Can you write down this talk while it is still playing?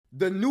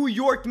The New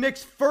York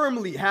Knicks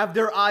firmly have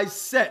their eyes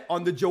set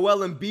on the Joel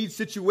Embiid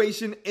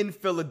situation in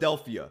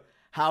Philadelphia.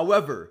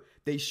 However,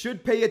 they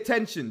should pay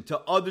attention to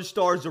other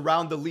stars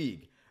around the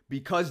league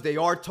because they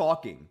are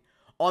talking.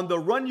 On the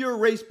Run Your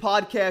Race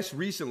podcast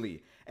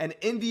recently, an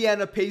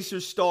Indiana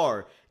Pacers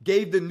star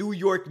gave the New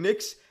York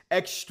Knicks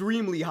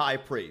extremely high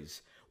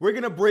praise. We're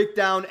going to break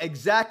down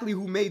exactly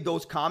who made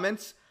those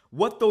comments,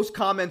 what those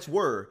comments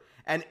were,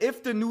 and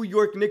if the New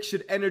York Knicks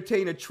should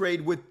entertain a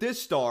trade with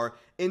this star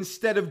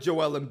instead of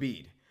Joel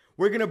Embiid.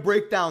 We're going to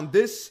break down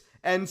this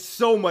and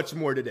so much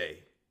more today.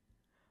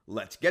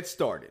 Let's get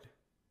started.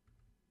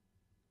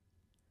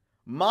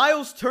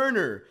 Miles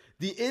Turner,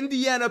 the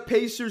Indiana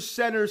Pacers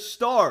center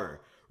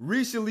star,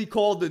 recently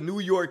called the New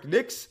York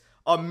Knicks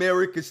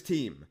America's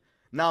team.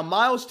 Now,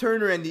 Miles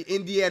Turner and the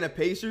Indiana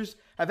Pacers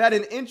have had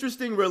an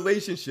interesting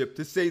relationship,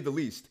 to say the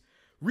least.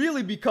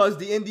 Really because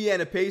the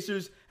Indiana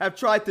Pacers have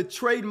tried to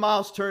trade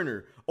Miles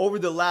Turner over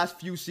the last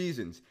few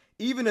seasons,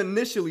 even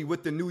initially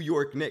with the New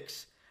York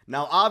Knicks.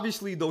 Now,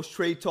 obviously, those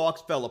trade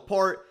talks fell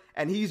apart,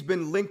 and he's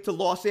been linked to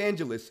Los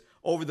Angeles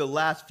over the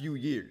last few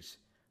years.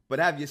 But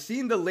have you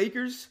seen the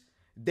Lakers?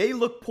 They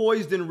look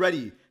poised and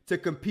ready to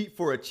compete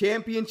for a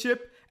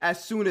championship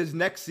as soon as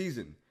next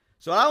season.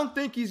 So I don't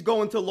think he's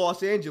going to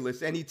Los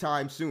Angeles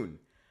anytime soon.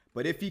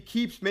 But if he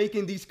keeps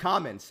making these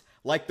comments,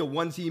 like the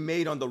ones he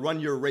made on the Run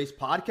Your Race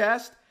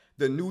podcast,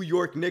 the New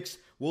York Knicks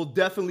will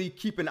definitely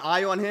keep an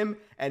eye on him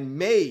and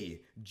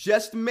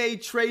just may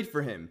trade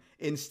for him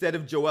instead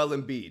of Joel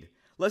Embiid.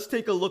 Let's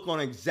take a look on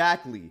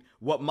exactly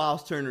what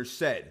Miles Turner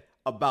said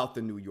about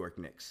the New York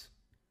Knicks.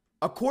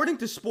 According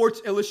to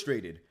Sports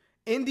Illustrated,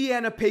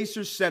 Indiana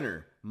Pacers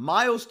center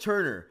Miles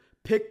Turner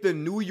picked the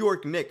New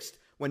York Knicks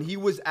when he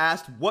was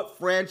asked what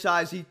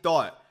franchise he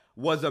thought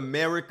was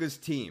America's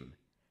team.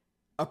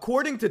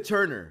 According to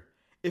Turner,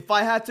 if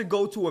I had to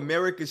go to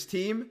America's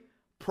team,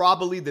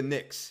 probably the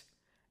Knicks.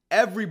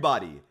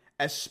 Everybody,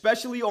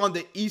 especially on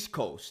the East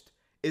Coast,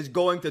 is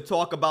going to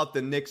talk about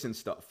the Knicks and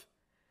stuff.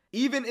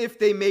 Even if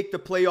they make the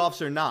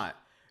playoffs or not,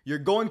 you're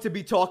going to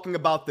be talking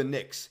about the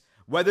Knicks,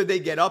 whether they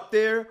get up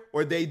there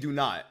or they do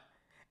not.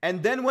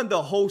 And then when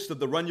the host of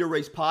the Run Your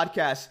Race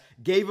podcast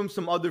gave him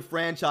some other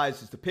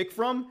franchises to pick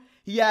from,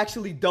 he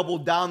actually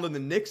doubled down on the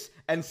Knicks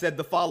and said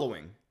the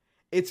following: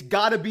 "It's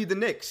gotta be the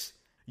Knicks.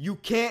 You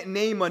can't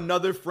name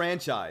another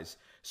franchise."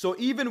 So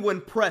even when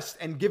pressed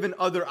and given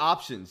other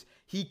options,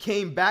 he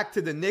came back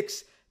to the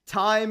Knicks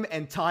time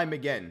and time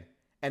again.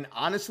 And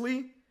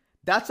honestly,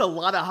 that's a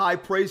lot of high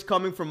praise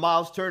coming from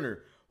Miles Turner,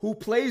 who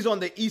plays on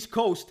the East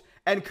Coast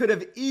and could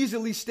have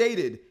easily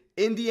stated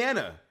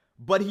Indiana,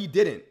 but he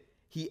didn't.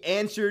 He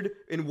answered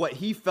in what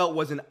he felt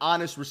was an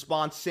honest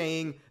response,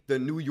 saying the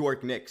New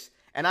York Knicks.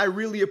 And I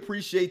really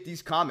appreciate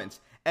these comments.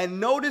 And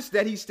notice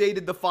that he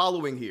stated the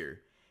following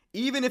here: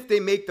 even if they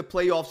make the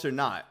playoffs or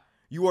not,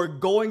 you are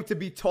going to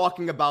be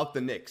talking about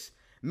the Knicks.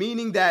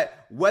 Meaning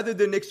that whether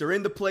the Knicks are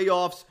in the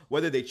playoffs,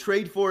 whether they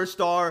trade for a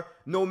star,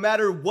 no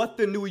matter what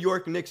the New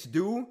York Knicks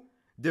do,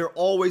 they're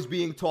always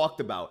being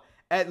talked about,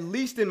 at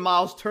least in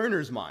Miles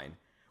Turner's mind.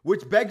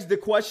 Which begs the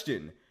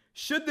question,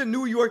 should the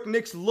New York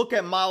Knicks look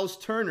at Miles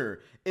Turner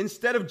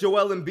instead of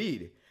Joel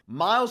Embiid?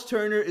 Miles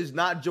Turner is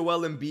not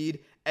Joel Embiid,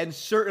 and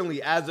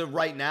certainly as of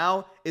right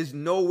now is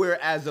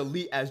nowhere as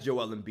elite as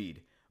Joel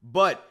Embiid.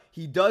 But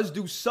he does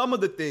do some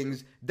of the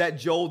things that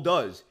Joel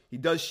does. He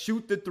does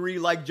shoot the three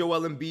like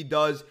Joel Embiid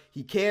does.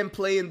 He can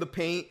play in the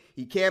paint.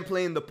 He can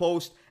play in the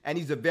post. And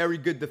he's a very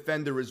good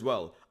defender as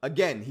well.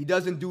 Again, he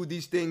doesn't do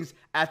these things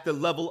at the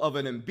level of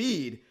an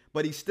Embiid,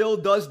 but he still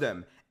does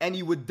them. And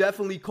he would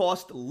definitely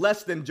cost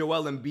less than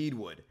Joel Embiid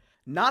would.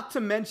 Not to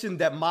mention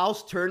that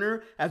Miles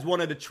Turner has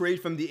wanted to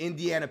trade from the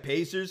Indiana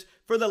Pacers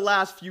for the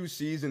last few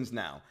seasons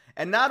now.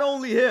 And not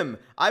only him,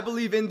 I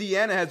believe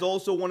Indiana has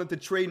also wanted to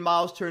trade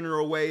Miles Turner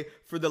away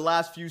for the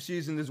last few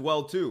seasons as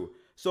well too.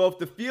 So if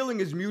the feeling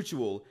is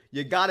mutual,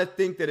 you gotta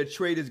think that a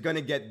trade is gonna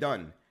get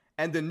done.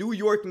 And the New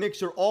York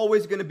Knicks are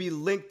always gonna be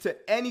linked to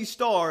any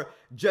star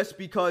just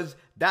because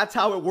that's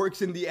how it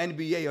works in the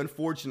NBA,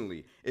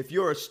 unfortunately. If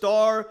you're a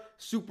star,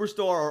 superstar,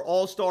 or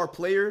all-star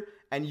player,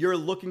 and you're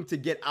looking to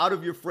get out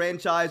of your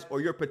franchise or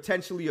you're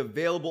potentially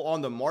available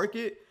on the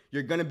market,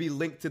 you're gonna be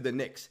linked to the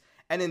Knicks.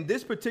 And in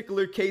this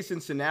particular case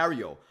and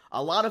scenario,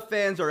 a lot of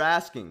fans are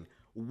asking,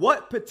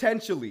 what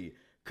potentially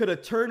could a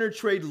Turner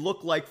trade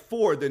look like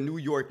for the New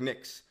York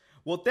Knicks?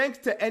 Well, thanks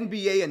to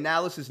NBA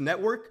Analysis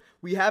Network,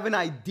 we have an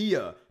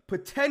idea,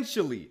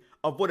 potentially,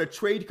 of what a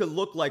trade could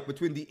look like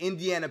between the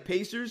Indiana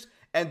Pacers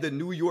and the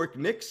New York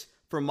Knicks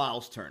for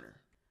Miles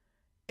Turner.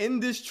 In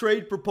this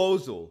trade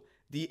proposal,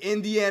 the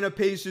Indiana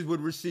Pacers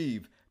would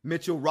receive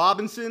Mitchell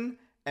Robinson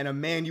and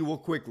Emmanuel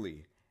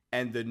Quickley,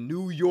 and the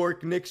New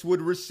York Knicks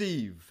would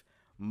receive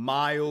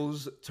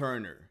Miles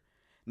Turner.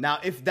 Now,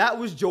 if that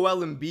was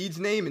Joel Embiid's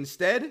name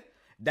instead,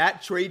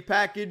 that trade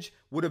package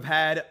would have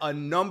had a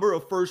number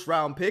of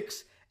first-round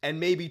picks and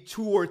maybe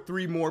 2 or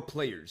 3 more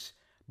players.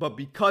 But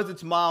because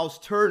it's Miles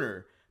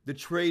Turner, the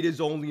trade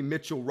is only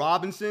Mitchell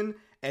Robinson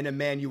and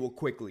Emmanuel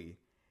Quickley.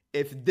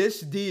 If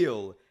this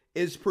deal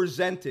is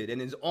presented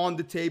and is on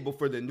the table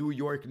for the New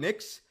York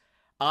Knicks,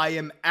 I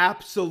am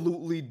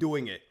absolutely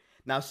doing it.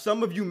 Now,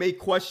 some of you may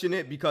question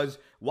it because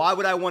why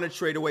would I want to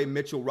trade away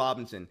Mitchell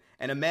Robinson?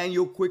 And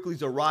Emmanuel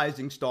Quickley's a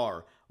rising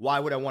star. Why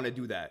would I want to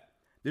do that?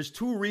 There's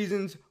two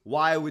reasons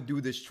why I would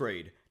do this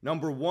trade.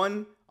 Number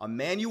one,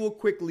 Emmanuel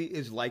Quickley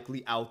is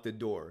likely out the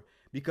door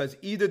because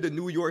either the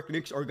New York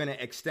Knicks are going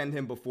to extend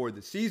him before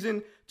the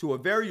season to a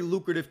very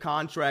lucrative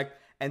contract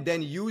and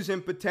then use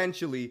him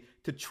potentially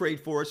to trade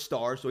for a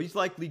star, so he's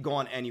likely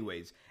gone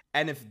anyways.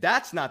 And if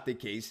that's not the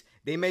case,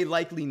 they may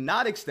likely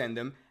not extend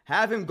him,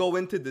 have him go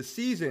into the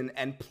season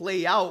and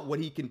play out what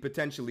he can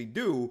potentially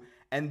do,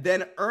 and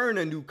then earn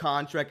a new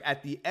contract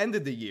at the end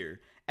of the year.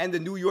 And the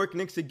New York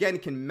Knicks, again,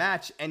 can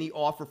match any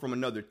offer from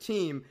another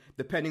team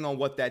depending on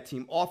what that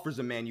team offers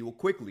Emmanuel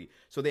Quickley.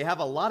 So they have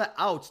a lot of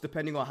outs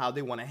depending on how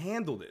they want to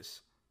handle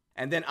this.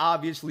 And then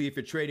obviously, if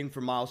you're trading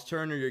for Miles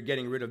Turner, you're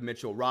getting rid of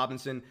Mitchell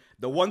Robinson.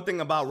 The one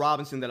thing about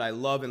Robinson that I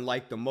love and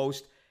like the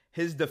most,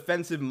 his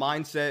defensive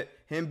mindset,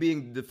 him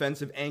being the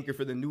defensive anchor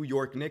for the New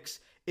York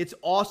Knicks, it's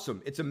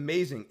awesome. It's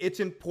amazing.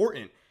 It's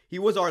important. He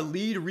was our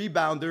lead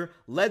rebounder,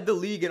 led the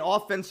league in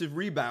offensive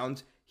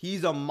rebounds.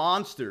 He's a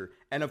monster.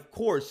 And of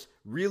course,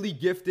 really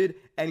gifted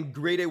and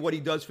great at what he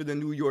does for the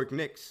New York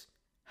Knicks.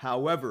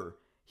 However,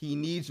 he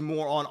needs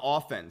more on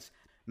offense.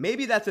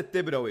 Maybe that's a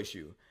Thibodeau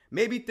issue.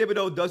 Maybe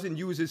Thibodeau doesn't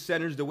use his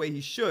centers the way he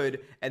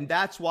should, and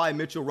that's why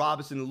Mitchell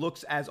Robinson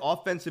looks as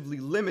offensively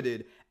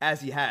limited as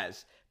he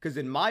has. Because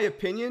in my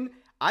opinion,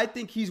 I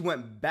think he's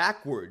went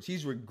backwards.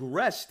 He's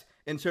regressed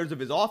in terms of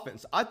his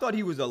offense. I thought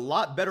he was a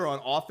lot better on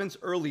offense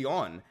early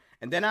on.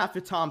 And then after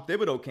Tom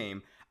Thibodeau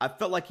came, I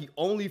felt like he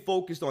only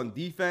focused on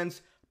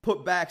defense,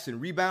 putbacks, and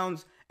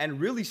rebounds, and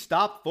really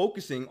stopped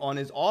focusing on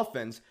his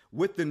offense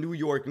with the New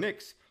York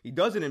Knicks. He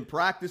does it in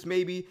practice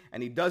maybe,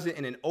 and he does it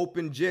in an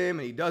open gym,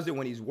 and he does it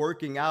when he's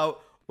working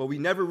out, but we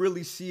never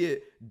really see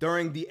it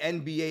during the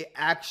NBA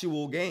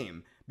actual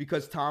game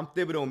because Tom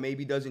Thibodeau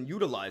maybe doesn't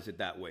utilize it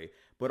that way.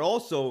 But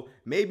also,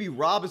 maybe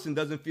Robinson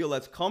doesn't feel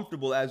as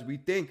comfortable as we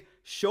think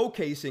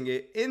showcasing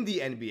it in the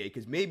NBA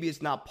because maybe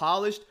it's not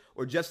polished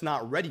or just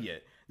not ready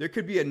yet. There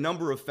could be a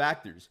number of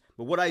factors.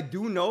 But what I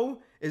do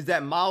know is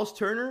that Miles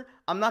Turner,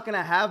 I'm not going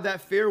to have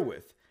that fear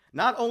with.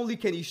 Not only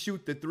can he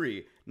shoot the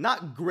three,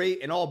 not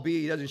great, and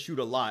albeit he doesn't shoot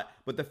a lot,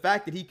 but the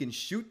fact that he can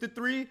shoot the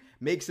three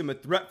makes him a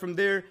threat from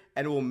there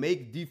and will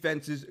make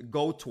defenses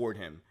go toward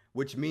him,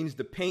 which means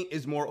the paint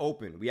is more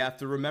open. We have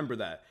to remember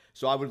that.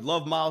 So I would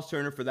love Miles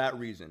Turner for that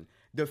reason.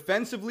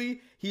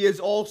 Defensively, he is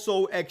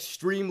also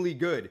extremely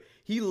good.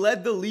 He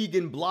led the league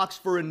in blocks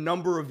for a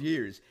number of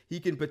years. He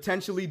can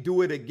potentially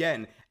do it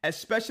again,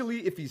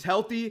 especially if he's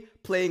healthy,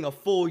 playing a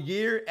full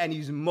year, and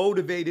he's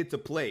motivated to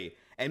play.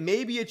 And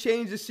maybe a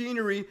change of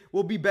scenery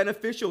will be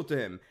beneficial to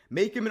him.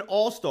 Make him an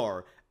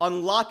all-star,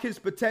 unlock his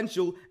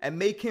potential, and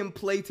make him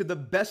play to the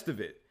best of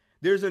it.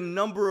 There's a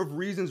number of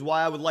reasons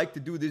why I would like to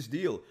do this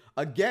deal.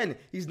 Again,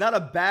 he's not a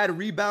bad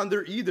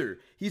rebounder either.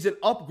 He's an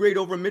upgrade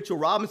over Mitchell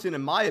Robinson,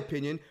 in my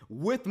opinion,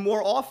 with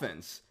more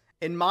offense.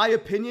 In my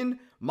opinion,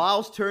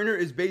 Miles Turner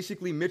is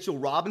basically Mitchell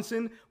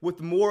Robinson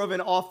with more of an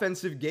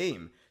offensive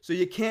game. So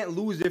you can't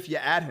lose if you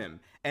add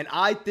him. And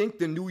I think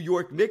the New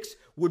York Knicks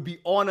would be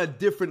on a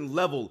different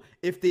level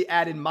if they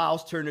added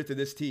Miles Turner to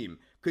this team.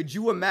 Could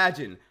you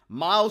imagine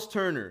Miles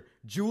Turner,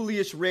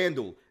 Julius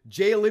Randle,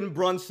 Jalen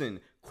Brunson,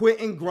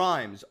 Quentin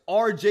Grimes,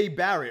 R.J.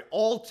 Barrett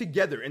all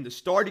together in the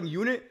starting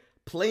unit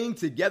playing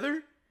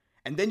together?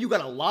 And then you got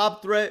a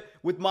lob threat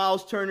with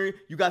Miles Turner.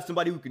 You got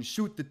somebody who can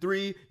shoot the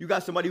three. You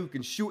got somebody who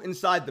can shoot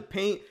inside the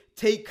paint,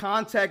 take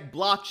contact,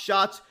 block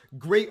shots,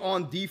 great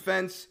on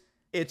defense.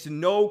 It's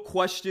no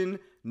question,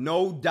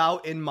 no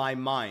doubt in my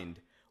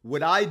mind.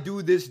 Would I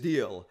do this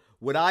deal?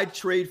 Would I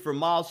trade for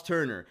Miles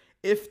Turner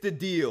if the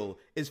deal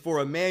is for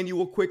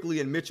Emmanuel Quickley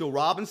and Mitchell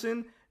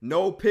Robinson?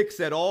 No picks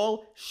at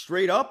all,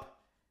 straight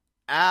up?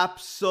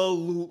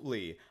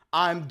 Absolutely.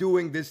 I'm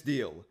doing this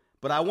deal.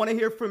 But I want to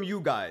hear from you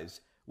guys.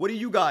 What do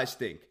you guys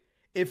think?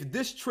 If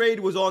this trade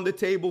was on the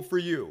table for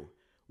you,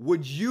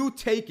 would you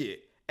take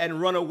it and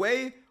run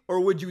away,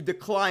 or would you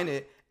decline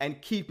it and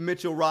keep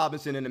Mitchell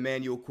Robinson and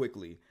Emmanuel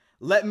Quickley?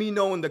 Let me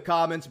know in the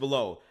comments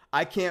below.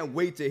 I can't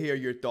wait to hear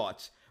your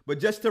thoughts. But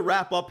just to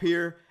wrap up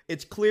here,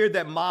 it's clear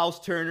that Miles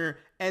Turner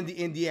and the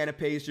Indiana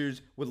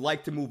Pacers would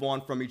like to move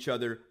on from each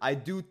other. I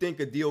do think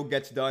a deal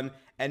gets done,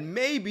 and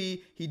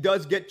maybe he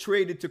does get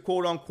traded to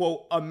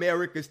quote-unquote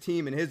America's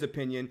team, in his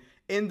opinion,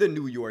 in the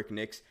New York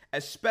Knicks,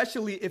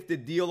 especially if the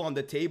deal on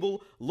the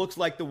table looks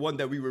like the one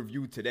that we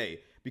reviewed today.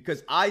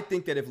 Because I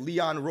think that if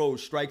Leon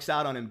Rose strikes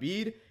out on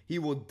Embiid, he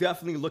will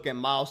definitely look at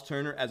Miles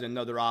Turner as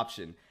another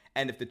option.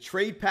 And if the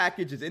trade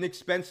package is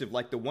inexpensive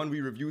like the one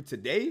we reviewed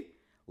today,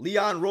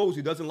 Leon Rose,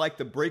 who doesn't like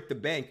to break the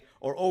bank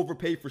or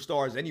overpay for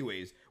stars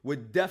anyways,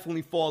 would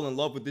definitely fall in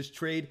love with this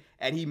trade,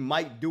 and he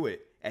might do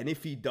it. And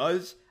if he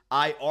does,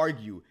 I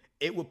argue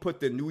it would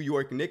put the New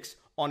York Knicks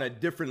on a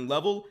different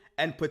level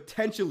and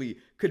potentially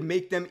could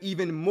make them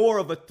even more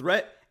of a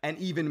threat and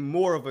even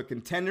more of a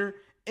contender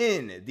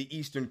in the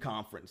Eastern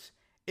Conference.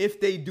 If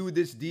they do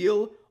this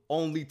deal,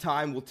 only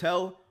time will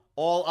tell.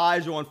 All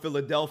eyes are on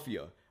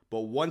Philadelphia.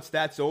 But once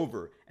that's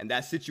over and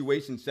that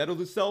situation settles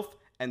itself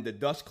and the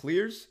dust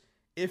clears,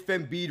 if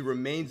Embiid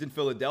remains in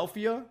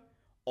Philadelphia,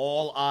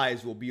 all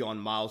eyes will be on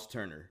Miles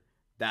Turner.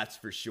 That's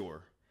for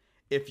sure.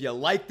 If you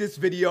like this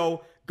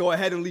video, go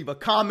ahead and leave a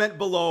comment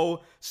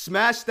below,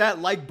 smash that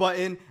like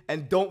button,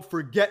 and don't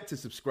forget to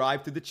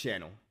subscribe to the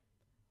channel.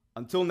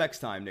 Until next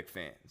time, Knicks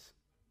fans.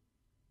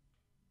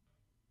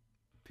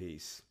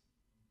 Peace.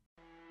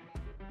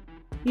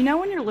 You know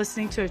when you're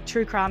listening to a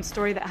true crime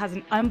story that has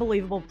an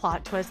unbelievable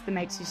plot twist that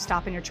makes you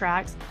stop in your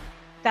tracks?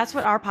 That's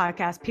what our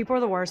podcast, People Are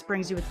the Worst,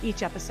 brings you with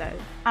each episode.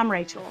 I'm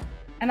Rachel.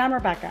 And I'm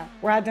Rebecca.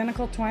 We're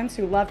identical twins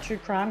who love true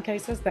crime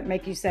cases that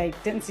make you say,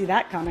 didn't see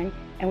that coming,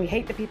 and we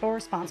hate the people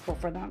responsible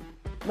for them.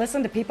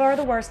 Listen to People Are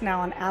the Worst now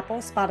on Apple,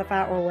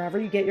 Spotify, or wherever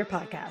you get your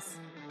podcasts.